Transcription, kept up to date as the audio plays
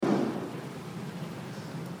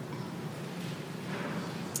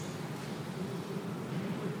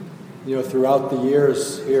Throughout the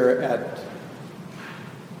years here at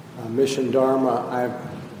Mission Dharma,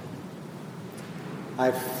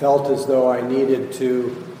 I felt as though I needed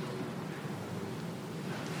to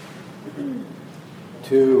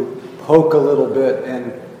poke a little bit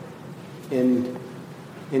and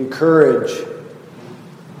encourage.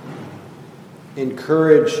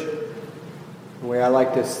 The way I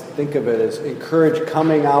like to think of it is encourage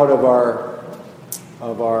coming out of our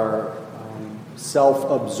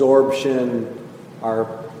self-absorption,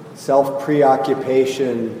 our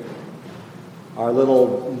self-preoccupation, our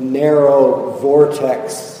little narrow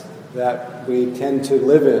vortex that we tend to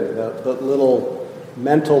live in, the little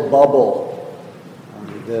mental bubble,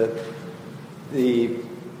 the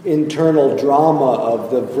internal drama of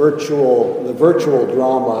the virtual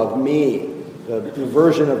drama of me, the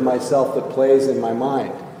version of myself that plays in my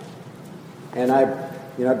mind. And I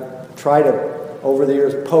try to, over the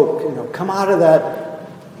years, poke, come out of that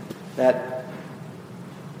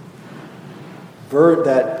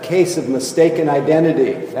case of mistaken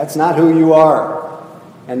identity. That's not who you are.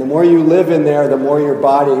 And the more you live in there, the more your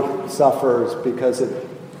body suffers because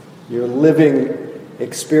your living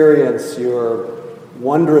experience, your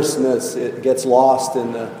wondrousness, it gets lost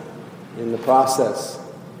in the process.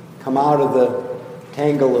 Come out of the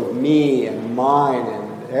tangle of me and mine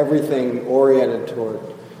and everything oriented toward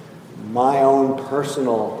my own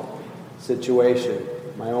personal situation,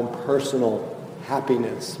 my own personal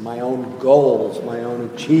happiness, my own goals, my own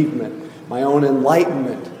achievement, my own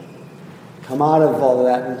enlightenment. Come out of all of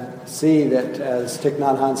that and see that, as Thich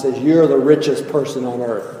Nhat Hanh says, you're the richest person on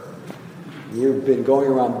earth. You've been going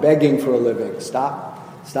around begging for a living.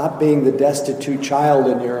 Stop being the destitute child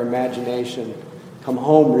in your imagination. Come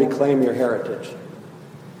home, reclaim your heritage.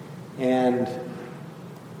 And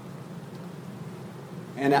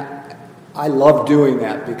I love doing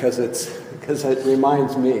that because it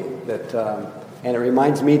reminds me that, and it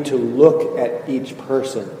reminds me to look at each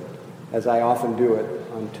person, as I often do it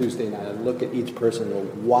on Tuesday night. I look at each person and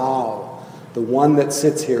go, wow, the one that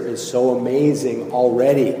sits here is so amazing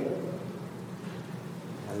already.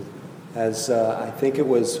 As I think it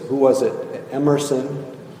was, who was it? Emerson,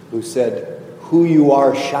 who said, "Who you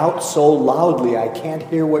are, shout so loudly I can't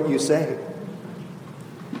hear what you say."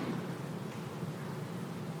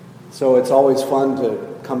 So it's always fun to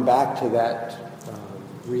come back to that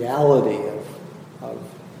reality of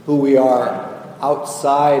who we are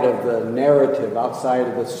outside of the narrative, outside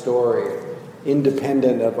of the story,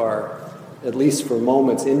 independent of our, at least for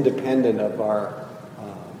moments, independent of our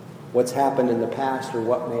what's happened in the past or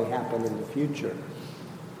what may happen in the future.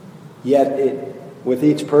 Yet with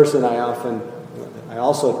each person I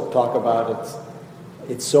also talk about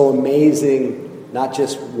it's so amazing, not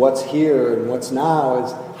just what's here and what's now,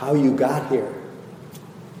 is how you got here.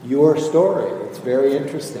 Your story, it's very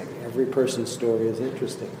interesting. Every person's story is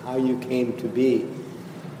interesting. How you came to be.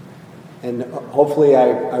 And hopefully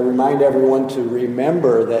I remind everyone to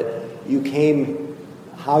remember that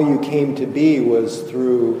how you came to be was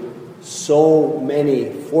through so many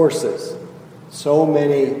forces, so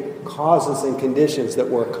many causes and conditions that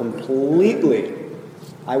were completely,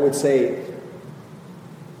 I would say,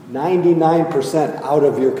 99% out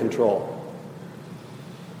of your control.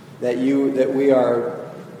 That we are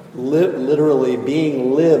literally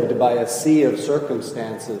being lived by a sea of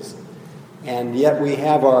circumstances, and yet we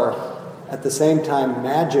have at the same time,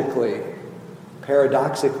 magically,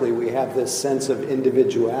 paradoxically, we have this sense of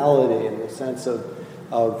individuality and the sense of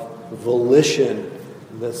volition,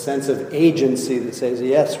 the sense of agency that says,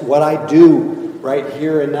 yes, what I do right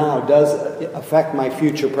here and now does affect my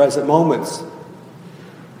future present moments.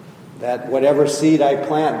 That whatever seed I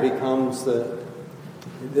plant becomes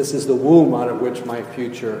this is the womb out of which my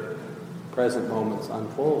future present moments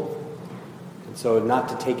unfold. And so not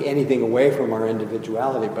to take anything away from our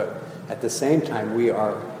individuality, but at the same time we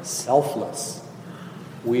are selfless.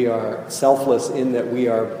 We are selfless in that we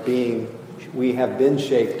have been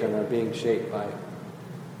shaped and are being shaped by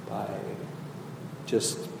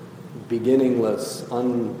just beginningless,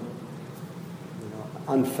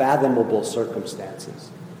 unfathomable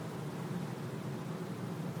circumstances.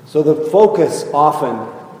 So the focus often,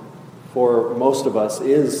 for most of us,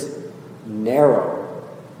 is narrow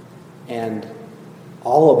and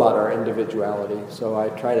all about our individuality. So I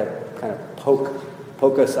try to kind of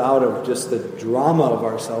poke us out of just the drama of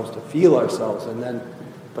ourselves, to feel ourselves,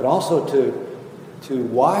 but also to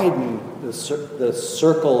widen the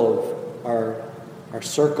circle of our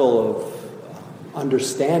circle of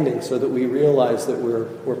understanding, so that we realize that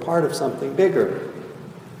we're part of something bigger.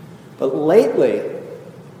 But lately,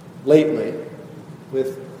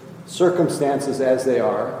 with circumstances as they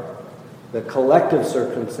are, the collective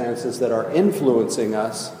circumstances that are influencing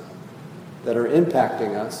us, that are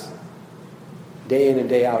impacting us, day in and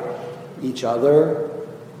day out, each other,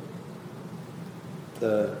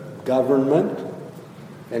 the government,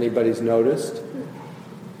 if anybody's noticed,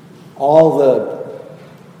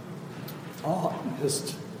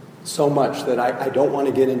 just so much that I don't want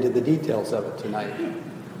to get into the details of it tonight.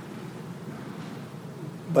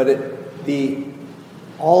 But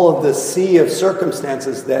all of the sea of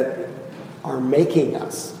circumstances that are making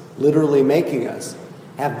us, literally making us,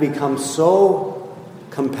 have become so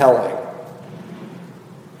compelling.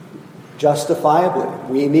 Justifiably,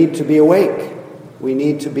 we need to be awake. We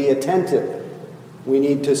need to be attentive. We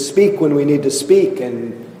need to speak when we need to speak,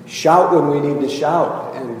 and shout when we need to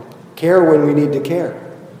shout, and care when we need to care.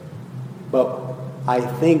 But I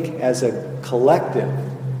think as a collective,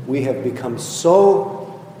 we have become so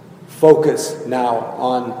focused now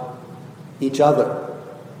on each other,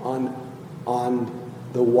 on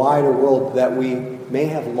the wider world, that we may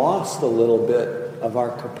have lost a little bit of our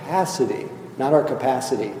capacity, not our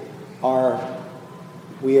capacity,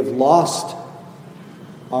 we have lost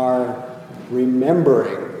our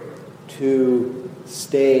remembering to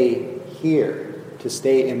stay here, to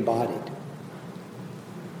stay embodied,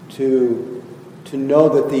 to know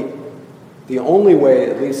that the only way,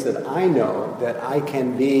 at least that I know, that I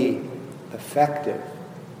can be effective,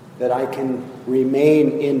 that I can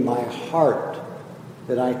remain in my heart,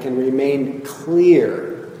 that I can remain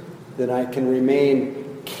clear, that I can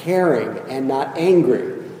remain caring and not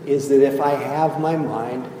angry, is that if I have my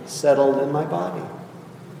mind settled in my body,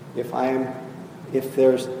 if I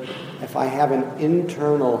have an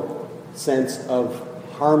internal sense of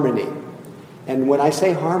harmony. And when I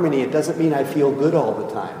say harmony, it doesn't mean I feel good all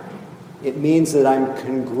the time. It means that I'm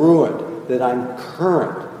congruent, that I'm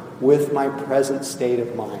current with my present state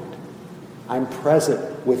of mind. I'm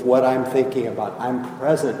present with what I'm thinking about. I'm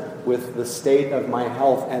present with the state of my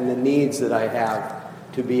health and the needs that I have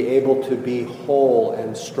to be able to be whole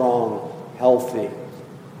and strong, healthy,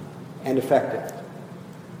 and effective.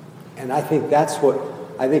 And I think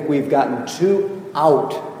we've gotten too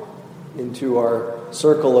out into our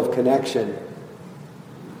circle of connection,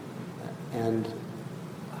 and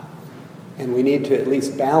we need to at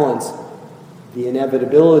least balance the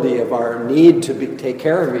inevitability of our need to take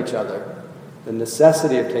care of each other, the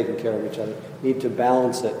necessity of taking care of each other. We need to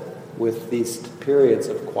balance it with these periods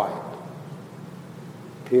of quiet,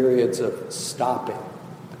 periods of stopping.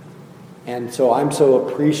 And so I'm so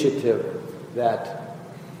appreciative that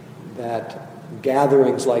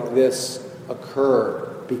gatherings like this occur,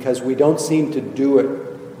 because we don't seem to do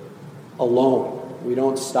it alone. We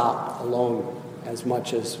don't stop alone as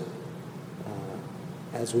much as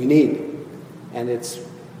we need. And it's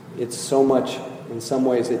so much, in some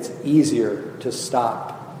ways, it's easier to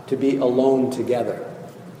stop, to be alone together.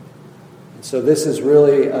 And so this is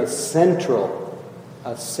really a central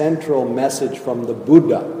message from the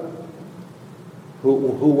Buddha,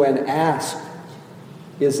 who when asked,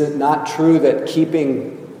 is it not true that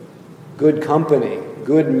keeping good company,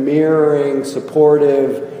 good mirroring,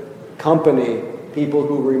 supportive company, people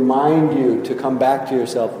who remind you to come back to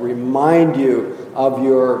yourself, remind you of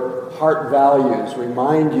your heart values,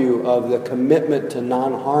 remind you of the commitment to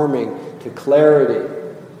non-harming, to clarity,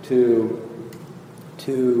 to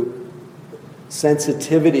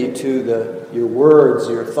sensitivity to your words,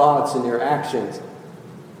 your thoughts, and your actions,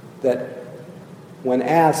 that when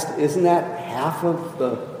asked, isn't that half of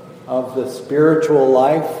the spiritual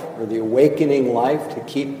life or the awakening life, to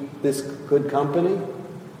keep this good company?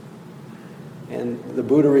 And the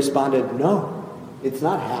Buddha responded, no, it's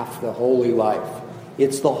not half the holy life.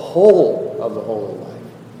 It's the whole of the holy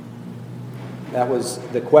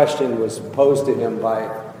life. The question was posed to him by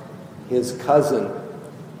his cousin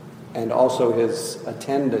and also his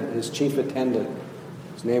attendant, his chief attendant.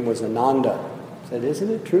 His name was Ananda. He said, isn't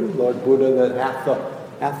it true, Lord Buddha, that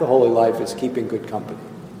half the holy life is keeping good company?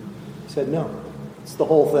 He said, no, it's the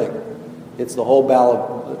whole thing. It's the whole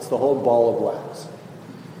ball of wax.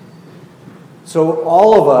 So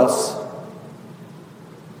all of us,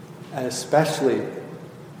 and especially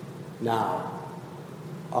now,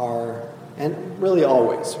 and really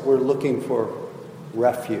always, we're looking for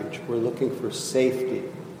refuge. We're looking for safety.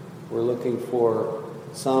 We're looking for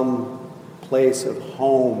some place of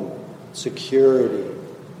home, security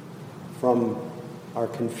from our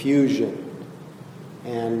confusion.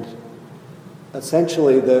 And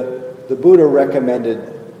essentially the Buddha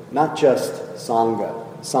recommended not just Sangha.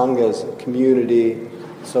 Sangha is a community,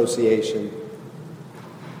 association.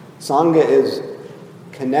 Sangha is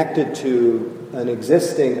connected to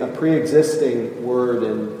a pre-existing word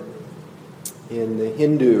in the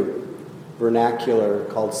Hindu vernacular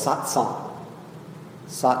called satsang.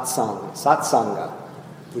 Satsanga,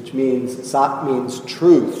 which means, sat means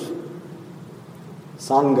truth.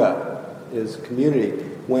 Sangha is community.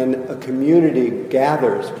 When a community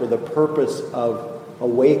gathers for the purpose of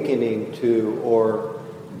awakening to or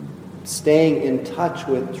staying in touch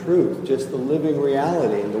with truth, just the living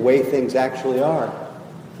reality and the way things actually are,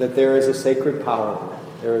 that there is a sacred power.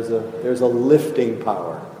 There's a lifting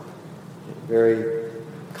power. Very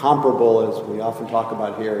comparable, as we often talk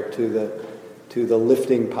about here, to the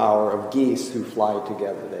lifting power of geese who fly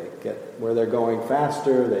together. They get where they're going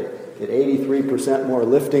faster, they get 83% more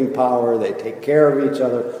lifting power, they take care of each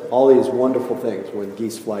other, all these wonderful things when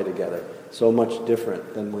geese fly together. So much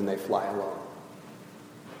different than when they fly alone.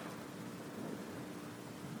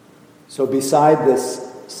 So beside this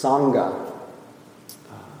Sangha,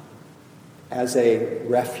 as a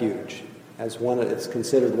refuge, it's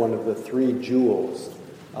considered one of the three jewels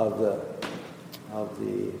of the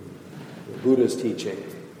Buddha's teaching,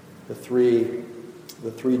 the three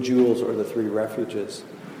jewels or the three refuges.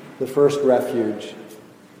 The first refuge,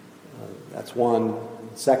 that's one.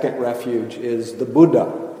 Second refuge is the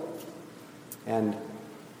Buddha. And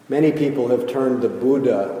many people have turned the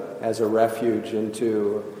Buddha as a refuge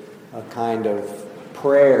into a kind of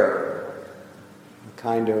prayer, a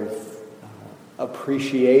kind of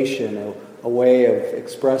appreciation, a way of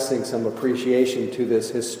expressing some appreciation to this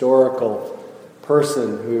historical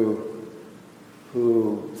person who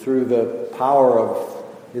through the power of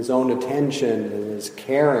his own attention and his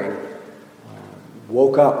caring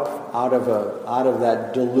woke up out of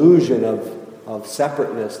that delusion of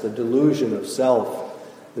separateness, the delusion of self,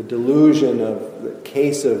 the delusion of the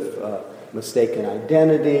case of mistaken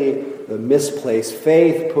identity, the misplaced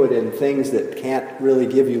faith put in things that can't really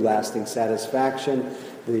give you lasting satisfaction,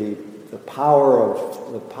 the power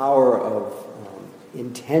of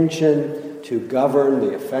intention to govern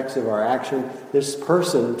the effects of our action. This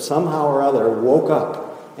person somehow or other woke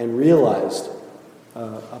up and realized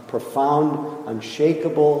a profound,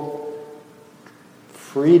 unshakable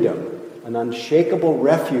freedom, an unshakable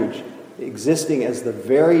refuge existing as the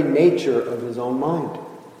very nature of his own mind.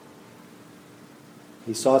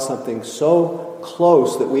 He saw something so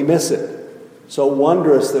close that we miss it, so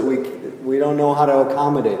wondrous that we don't know how to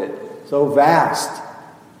accommodate it, so vast,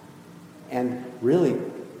 and really,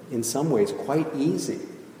 in some ways, quite easy.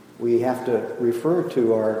 We have to refer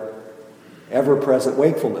to our ever-present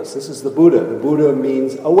wakefulness. This is the Buddha. The Buddha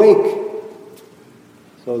means awake.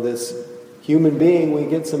 So this human being, we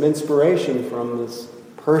get some inspiration from this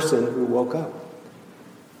person who woke up.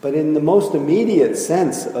 But in the most immediate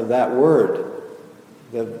sense of that word,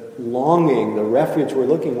 the longing, the refuge we're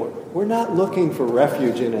looking for, we're not looking for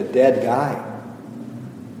refuge in a dead guy.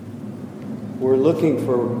 We're looking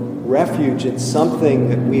for refuge in something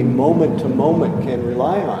that we moment to moment can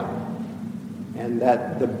rely on. And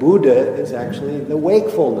that the Buddha is actually the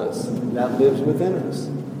wakefulness that lives within us.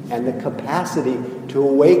 And the capacity to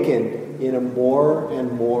awaken in a more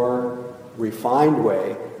and more refined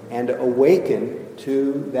way and awaken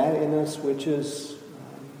to that in us which is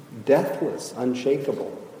deathless,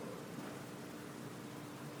 unshakable.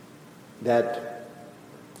 That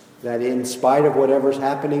in spite of whatever's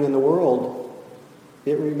happening in the world,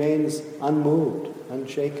 it remains unmoved,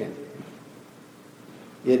 unshaken.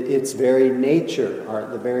 Its very nature,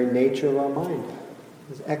 the very nature of our mind,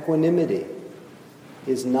 is equanimity,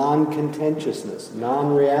 is non-contentiousness,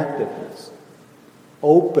 non-reactiveness,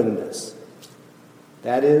 openness.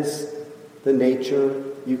 That is the nature,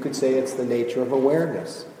 you could say it's the nature of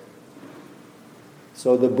awareness.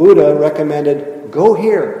 So the Buddha recommended, go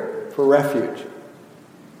here for refuge.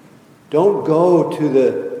 Don't go to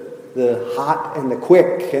the hot and the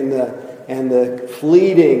quick and the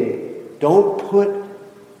fleeting. Don't put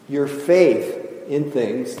your faith in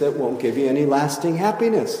things that won't give you any lasting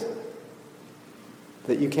happiness,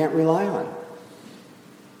 that you can't rely on.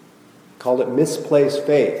 Called it misplaced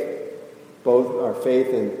faith. Both our faith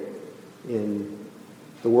in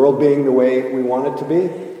the world being the way we want it to be.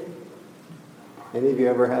 Any of you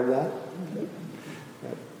ever have that?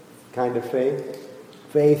 That kind of faith?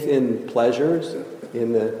 Faith in pleasures,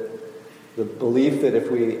 in the belief that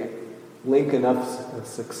if we link enough a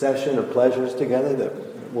succession of pleasures together that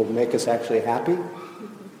will make us actually happy.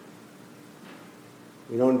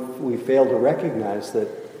 We fail to recognize that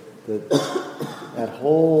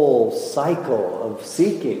whole cycle of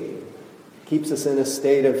seeking keeps us in a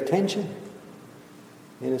state of tension,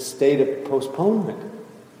 in a state of postponement,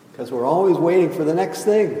 because we're always waiting for the next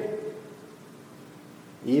thing.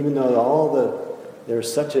 Even though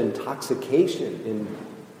there's such intoxication in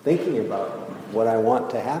thinking about what I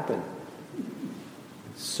want to happen.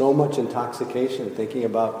 So much intoxication thinking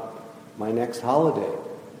about my next holiday.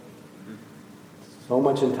 So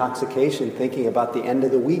much intoxication thinking about the end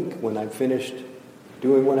of the week when I'm finished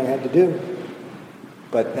doing what I had to do.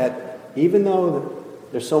 But that even though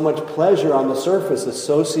there's so much pleasure on the surface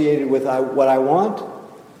associated with what I want,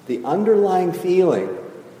 the underlying feeling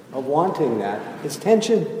of wanting that is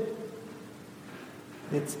tension.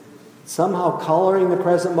 It's somehow coloring the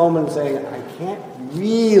present moment and saying, I can't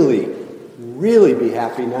really be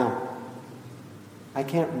happy now. I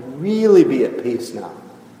can't really be at peace now.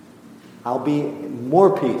 I'll be in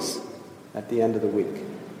more peace at the end of the week.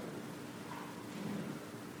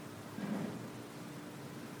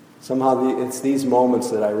 Somehow it's these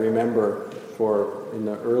moments that I remember in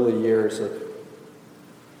the early years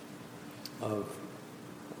of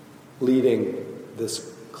leading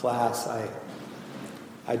this class.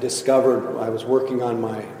 I discovered I was working on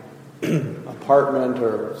my apartment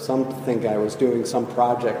or something. I was doing some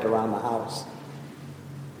project around the house,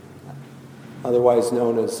 otherwise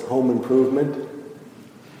known as home improvement.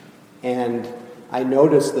 And I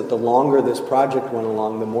noticed that the longer this project went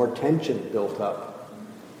along, the more tension built up.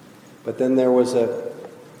 But then there was a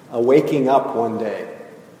waking up one day,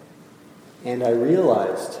 and I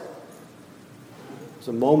realized it was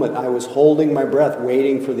a moment I was holding my breath,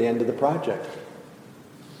 waiting for the end of the project.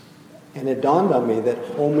 And it dawned on me that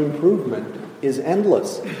home improvement is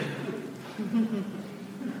endless.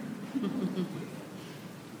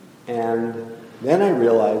 And then I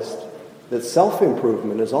realized that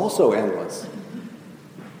self-improvement is also endless.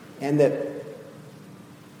 And that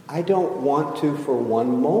I don't want to, for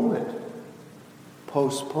one moment,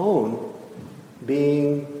 postpone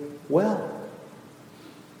being well.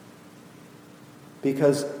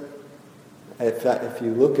 Because if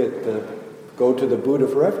you look at go to the Buddha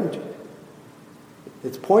for Refuge,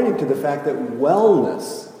 it's pointing to the fact that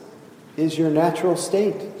wellness is your natural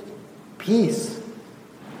state. Peace,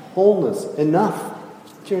 wholeness, enough.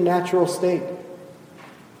 It's your natural state.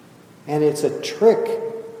 And it's a trick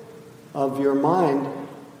of your mind,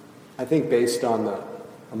 I think based on the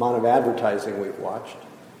amount of advertising we've watched,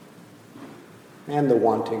 and the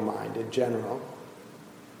wanting mind in general,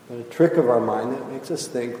 but a trick of our mind that makes us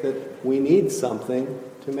think that we need something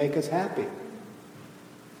to make us happy.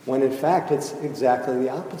 When in fact it's exactly the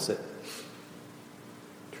opposite.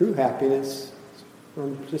 True happiness is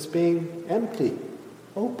from just being empty,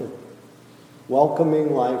 open,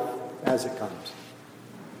 welcoming life as it comes.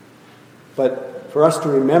 But for us to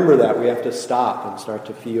remember that, we have to stop and start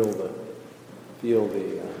to feel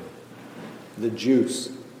the juice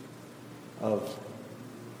of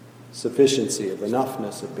sufficiency, of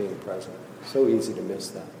enoughness of being present. So easy to miss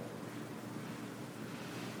that.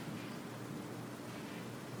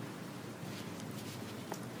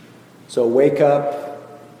 So wake up,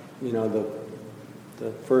 the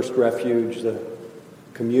first refuge, the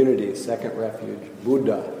community, second refuge,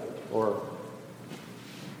 Buddha, or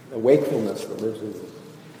the wakefulness that lives in you.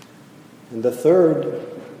 And the third,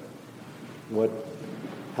 what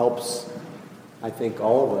helps, I think,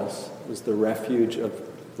 all of us, is the refuge of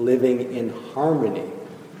living in harmony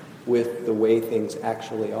with the way things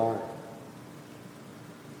actually are.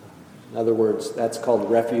 In other words, that's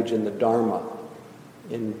called refuge in the Dharma,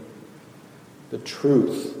 in the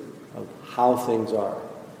truth of how things are.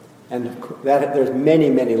 And that there's many,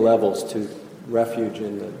 many levels to refuge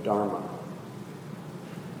in the Dharma.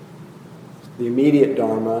 The immediate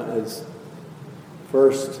Dharma is,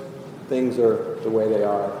 first, things are the way they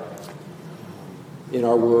are in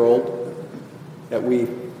our world, that we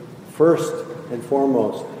first and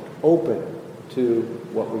foremost open to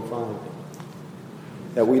what we find.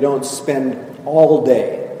 That we don't spend all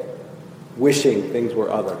day wishing things were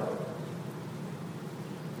other.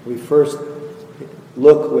 We first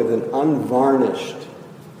look with an unvarnished,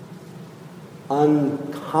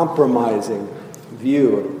 uncompromising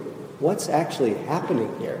view of what's actually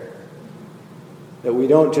happening here. That we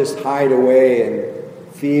don't just hide away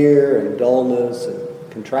in fear and dullness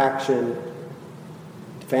and contraction,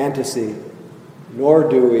 fantasy, nor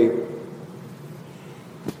do we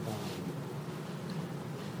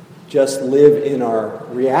just live in our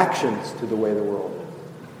reactions to the way the world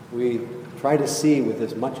is. We try to see with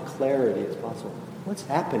as much clarity as possible what's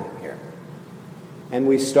happening here. And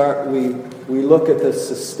we look at the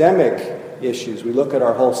systemic issues. We look at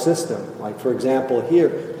our whole system. Like, for example,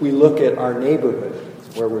 here, we look at our neighborhood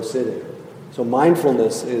where we're sitting. So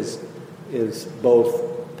mindfulness is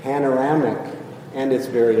both panoramic and it's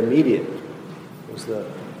very immediate.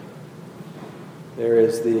 There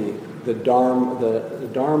is the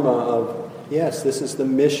Dharma of, yes, this is the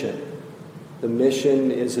mission. The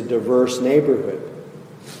mission is a diverse neighborhood.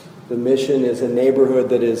 The mission is a neighborhood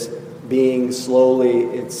that is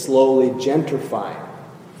slowly gentrifying.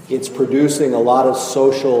 It's producing a lot of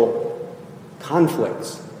social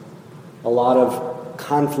conflicts, a lot of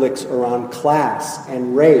conflicts around class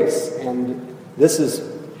and race, and this is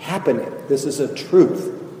happening. This is a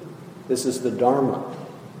truth. This is the Dharma.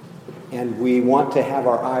 And we want to have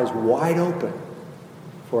our eyes wide open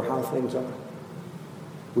for how things are.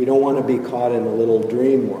 We don't want to be caught in a little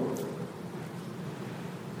dream world.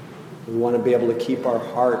 We want to be able to keep our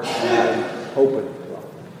heart and mind open.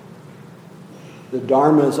 The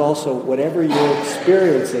Dharma is also whatever you're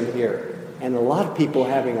experiencing here. And a lot of people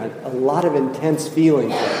having a lot of intense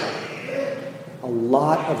feelings, a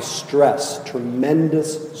lot of stress,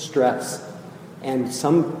 tremendous stress. And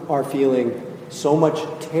some are feeling so much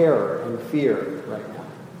terror and fear right now.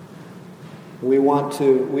 We don't want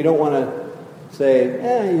to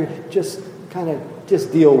say, you just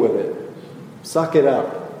deal with it. Suck it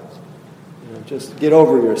up. Just get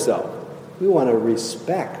over yourself. We want to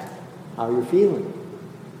respect how you're feeling.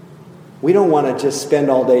 We don't want to just spend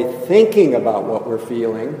all day thinking about what we're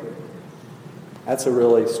feeling. That's a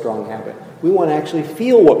really strong habit. We want to actually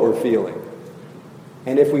feel what we're feeling.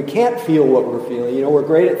 And if we can't feel what we're feeling, we're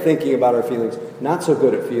great at thinking about our feelings, not so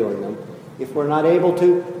good at feeling them. If we're not able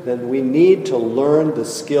to, then we need to learn the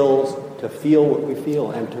skills to feel what we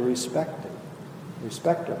feel and to respect it.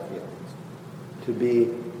 Respect our feelings.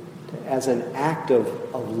 As an act of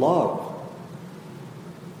love.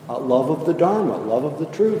 Love of the Dharma, love of the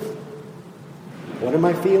truth. What am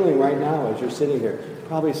I feeling right now as you're sitting here?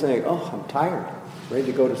 Probably saying, I'm tired, ready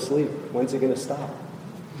to go to sleep. When's it going to stop?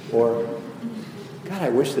 Or, God, I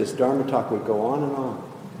wish this Dharma talk would go on and on.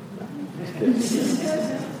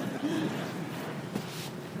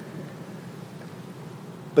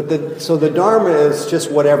 So the Dharma is just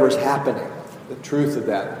whatever's happening, the truth of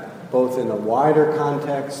that, both in a wider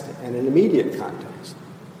context and an immediate context.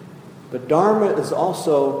 But Dharma is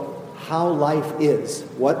also how life is.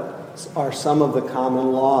 What are some of the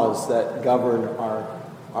common laws that govern our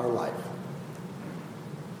life?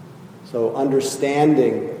 So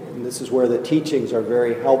understanding, and this is where the teachings are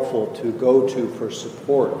very helpful to go to for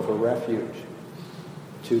support, for refuge,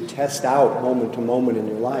 to test out moment to moment in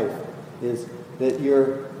your life, is that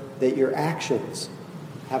your actions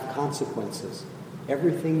have consequences.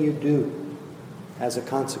 Everything you do has a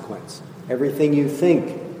consequence. Everything you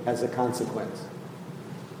think has a consequence.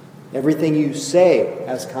 Everything you say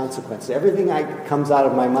has consequences. Everything that comes out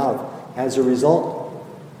of my mouth has a result.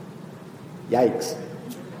 Yikes.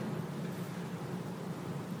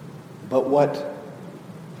 But what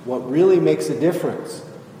really makes a difference,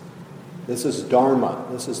 this is Dharma,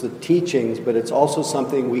 this is the teachings, but it's also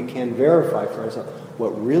something we can verify for ourselves.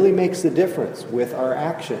 What really makes the difference with our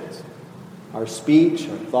actions, our speech,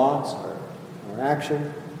 our thoughts, our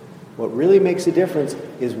action, what really makes a difference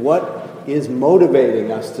is what is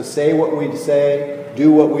motivating us to say what we say,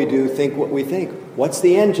 do what we do, think what we think. What's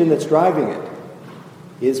the engine that's driving it?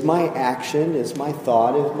 Is my action, is my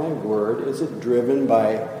thought, is my word, is it driven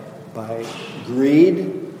by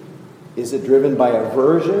greed? Is it driven by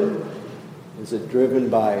aversion? Is it driven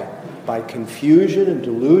by confusion and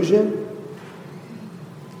delusion?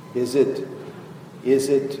 Is it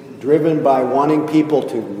driven by wanting people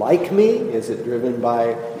to like me? Is it driven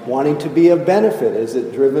by wanting to be of benefit? Is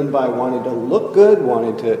it driven by wanting to look good,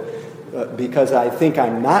 because I think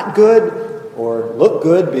I'm not good, or look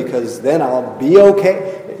good because then I'll be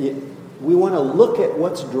okay? We want to look at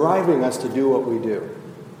what's driving us to do what we do.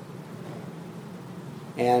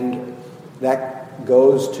 And that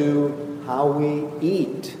goes to how we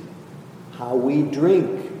eat, how we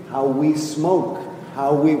drink, how we smoke,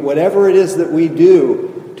 whatever it is that we do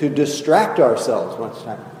to distract ourselves much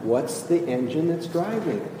time. What's the engine that's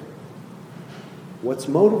driving it? What's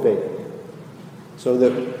motivating it? So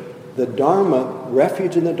the Dharma,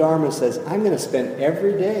 Refuge in the Dharma says, I'm going to spend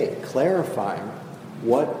every day clarifying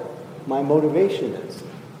what my motivation is.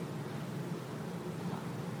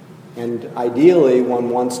 And ideally, one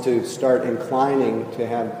wants to start inclining to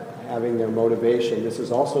having their motivation. This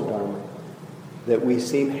is also Dharma. That we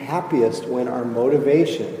seem happiest when our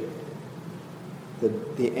motivation,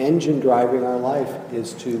 the engine driving our life,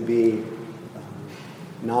 is to be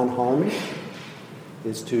non-harming,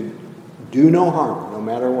 is to do no harm, no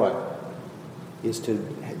matter what, is to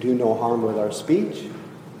do no harm with our speech,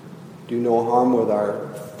 do no harm with our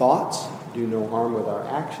thoughts, do no harm with our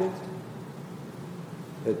actions.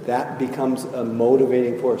 That becomes a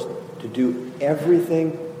motivating force to do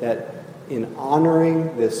everything that in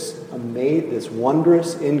honoring this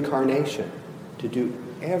wondrous incarnation, to do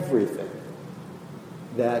everything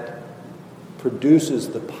that produces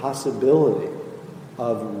the possibility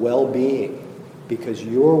of well-being, because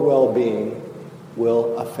your well-being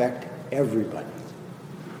will affect everybody.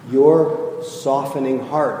 Your softening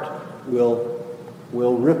heart will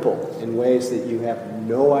ripple in ways that you have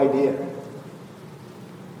no idea.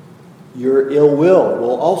 Your ill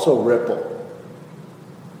will also ripple.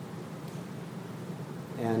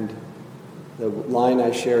 And the line I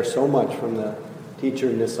share so much from the teacher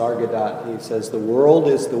Nisargadatta, he says, the world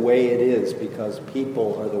is the way it is because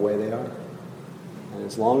people are the way they are. And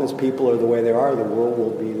as long as people are the way they are, the world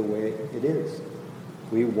will be the way it is.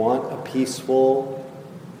 We want a peaceful,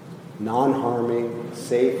 non-harming,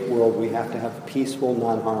 safe world. We have to have peaceful,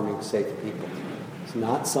 non-harming, safe people. It's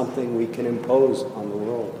not something we can impose on the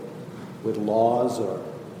world with laws, or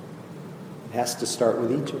it has to start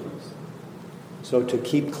with each of us. So to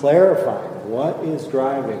keep clarifying what is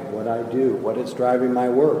driving what I do, what is driving my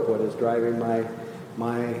work, what is driving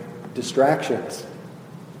my distractions,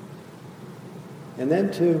 and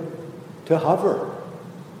then to hover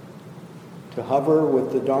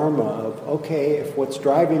with the Dharma of, okay, if what's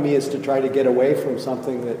driving me is to try to get away from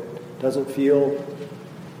something that doesn't feel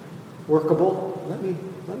workable,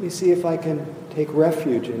 let me see if I can take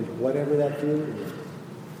refuge in whatever that feeling is.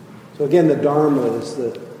 So again, the Dharma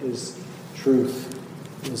is truth,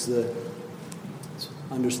 is the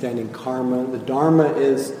understanding karma. The Dharma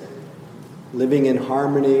is living in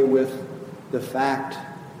harmony with the fact.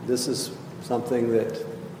 This is something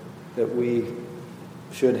that we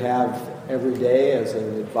should have every day as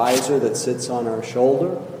an advisor that sits on our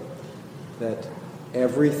shoulder, that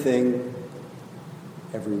everything,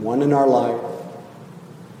 everyone in our life,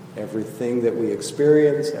 everything that we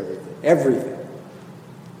experience, everything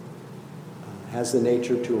has the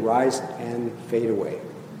nature to arise and fade away.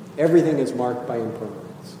 Everything is marked by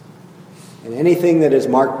impermanence. And anything that is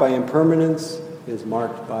marked by impermanence is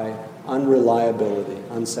marked by unreliability,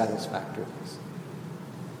 unsatisfactoriness.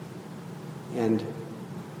 And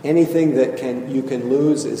anything that you can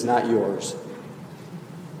lose is not yours.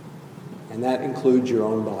 And that includes your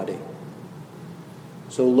own body.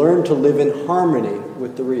 So learn to live in harmony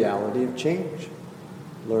with the reality of change.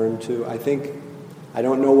 I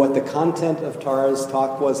don't know what the content of Tara's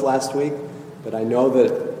talk was last week, but I know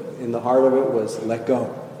that in the heart of it was let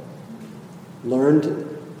go. Learned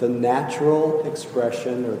the natural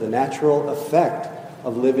expression or the natural effect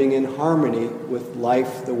of living in harmony with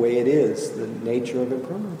life the way it is, the nature of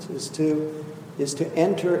impermanence, is to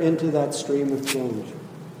enter into that stream of change,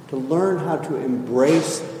 to learn how to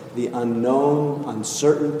embrace the unknown,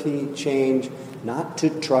 uncertainty, change, not to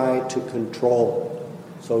try to control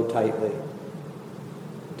so tightly,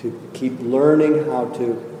 to keep learning how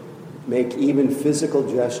to make even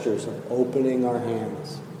physical gestures of opening our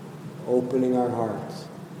hands, opening our hearts,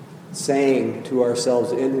 saying to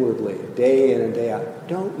ourselves inwardly, day in and day out,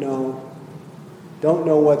 don't know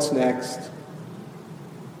what's next.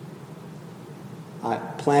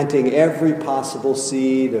 Planting every possible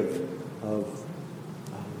seed of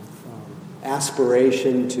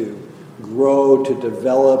aspiration to grow, to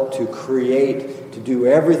develop, to create, to do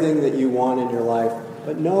everything that you want in your life.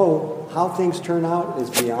 But know how things turn out is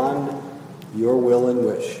beyond your will and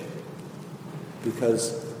wish,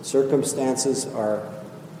 because circumstances are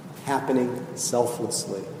happening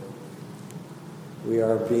selflessly. We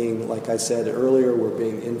are being, like I said earlier, we're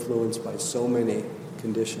being influenced by so many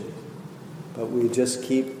conditions. But we just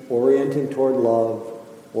keep orienting toward love,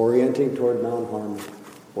 orienting toward non-harm,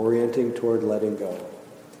 orienting toward letting go.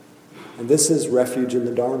 And this is refuge in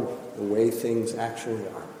the Dharma, the way things actually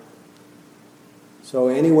are. So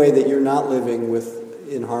any way that you're not living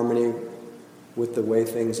in harmony with the way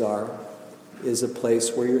things are is a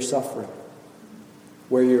place where you're suffering.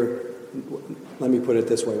 Let me put it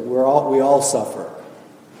this way, we all suffer,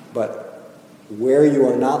 but where you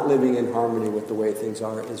are not living in harmony with the way things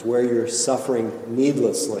are is where you're suffering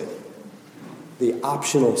needlessly, the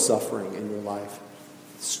optional suffering in your life.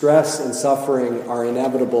 Stress and suffering are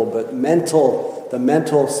inevitable, but the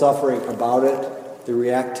mental suffering about it, the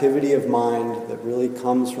reactivity of mind that really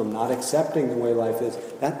comes from not accepting the way life is,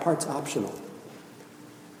 that part's optional.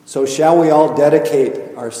 So shall we all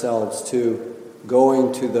dedicate ourselves to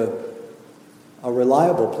going to a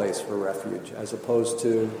reliable place for refuge, as opposed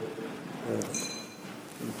to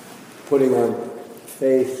putting our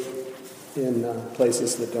faith in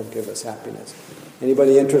places that don't give us happiness.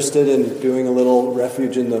 Anybody interested in doing a little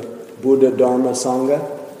refuge in the Buddha Dharma Sangha?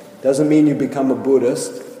 Doesn't mean you become a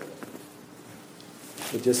Buddhist.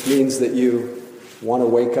 It just means that you want to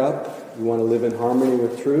wake up, you want to live in harmony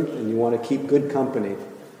with truth, and you want to keep good company.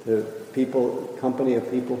 Company of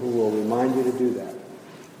people who will remind you to do that.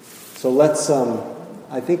 So let's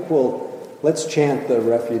chant the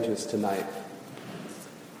refuges tonight.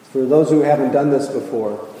 For those who haven't done this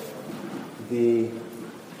before,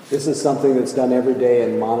 this is something that's done every day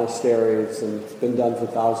in monasteries, and it's been done for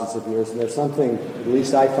thousands of years. And there's something, at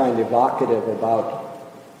least I find, evocative about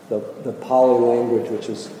the Pali language, which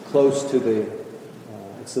is close to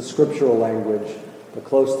it's the scriptural language, but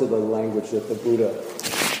close to the language that the Buddha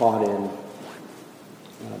taught in,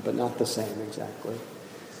 but not the same exactly.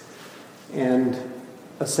 And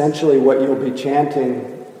essentially what you'll be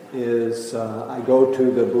chanting is, I go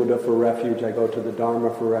to the Buddha for refuge, I go to the Dharma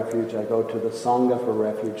for refuge, I go to the Sangha for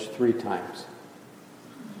refuge 3 times.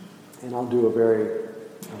 And I'll do a very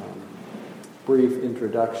brief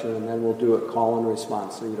introduction, and then we'll do a call and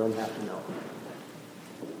response, so you don't have to know.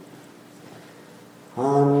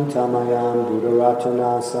 Antamayam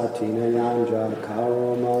Buddharatana Satinayanja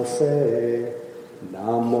Karomase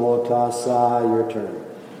Namo Tassa, your turn.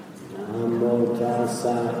 Namo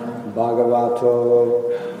Tassa Bhagavato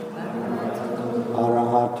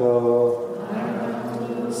Arahato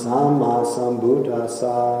Sama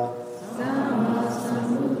Sambuddhassa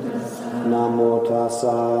Namo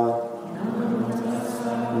Tassa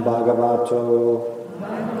Bhagavato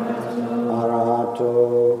Arahato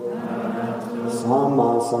Sama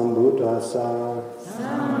Sambuddhassa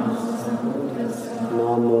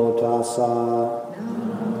Namo Tassa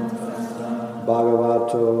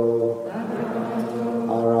Bhagavato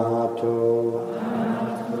Arahato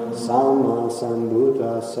Sama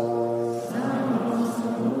Sambuddhassa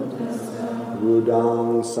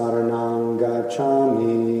Buddhang Saranang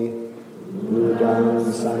Gacchami Buddhang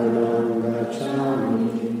Saranang Gacchami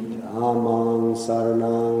Dhammang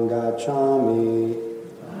Saranang Gacchami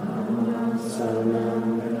Saranang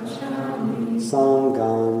Gacchami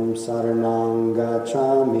Sangham Saranang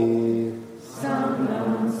Gacchami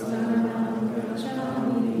Sangham Saranang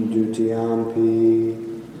Gacchami Dutiyampi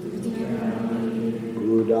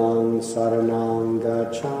Buddhang Saranang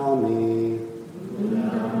Gacchami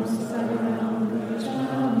Buddhang Saranang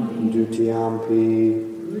Gacchami Dutiyampi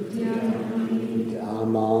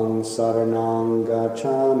Dhammang Saranang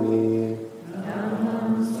Gacchami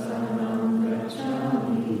Dhammang Saranang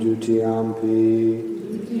Gacchami Dutiyampi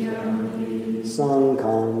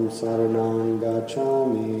Sangham Saranang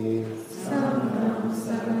Gacchami Sangham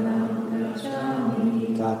Saranang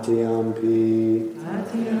Gacchami Tatiyampi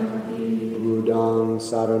Buddhang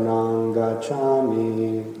Saranang Gacchami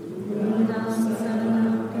Buddhang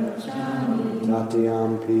Saranang Gacchami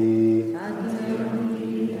Tatiyampi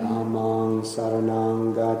Dhammang Saranang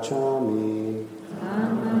Gacchami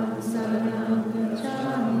Dhammang Saranang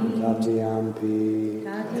Gacchami Tatiyampi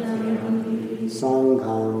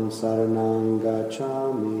Sangham Saranang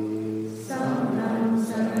Gacchami Sangham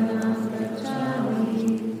Saranang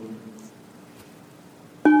Gacchami.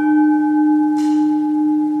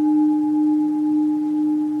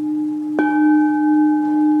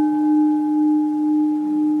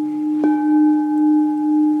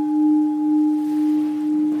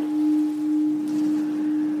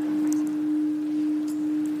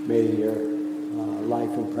 May your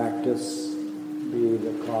life and practice be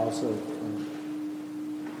the cause of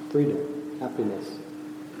freedom, happiness,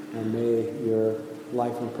 and may your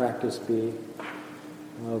life and practice be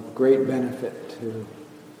of great benefit to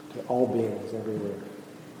all beings everywhere.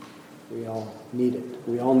 We all need it.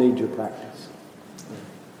 We all need your practice.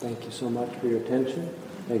 Thank you so much for your attention.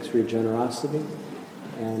 Thanks for your generosity,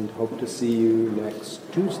 and hope to see you next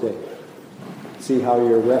Tuesday. See how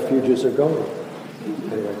your refuges are going.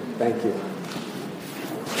 Anyway, thank you.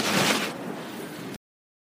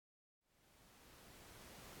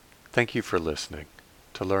 Thank you for listening.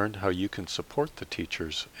 To learn how you can support the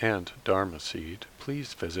teachers and Dharma Seed,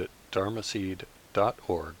 please visit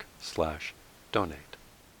dharmaseed.org/donate.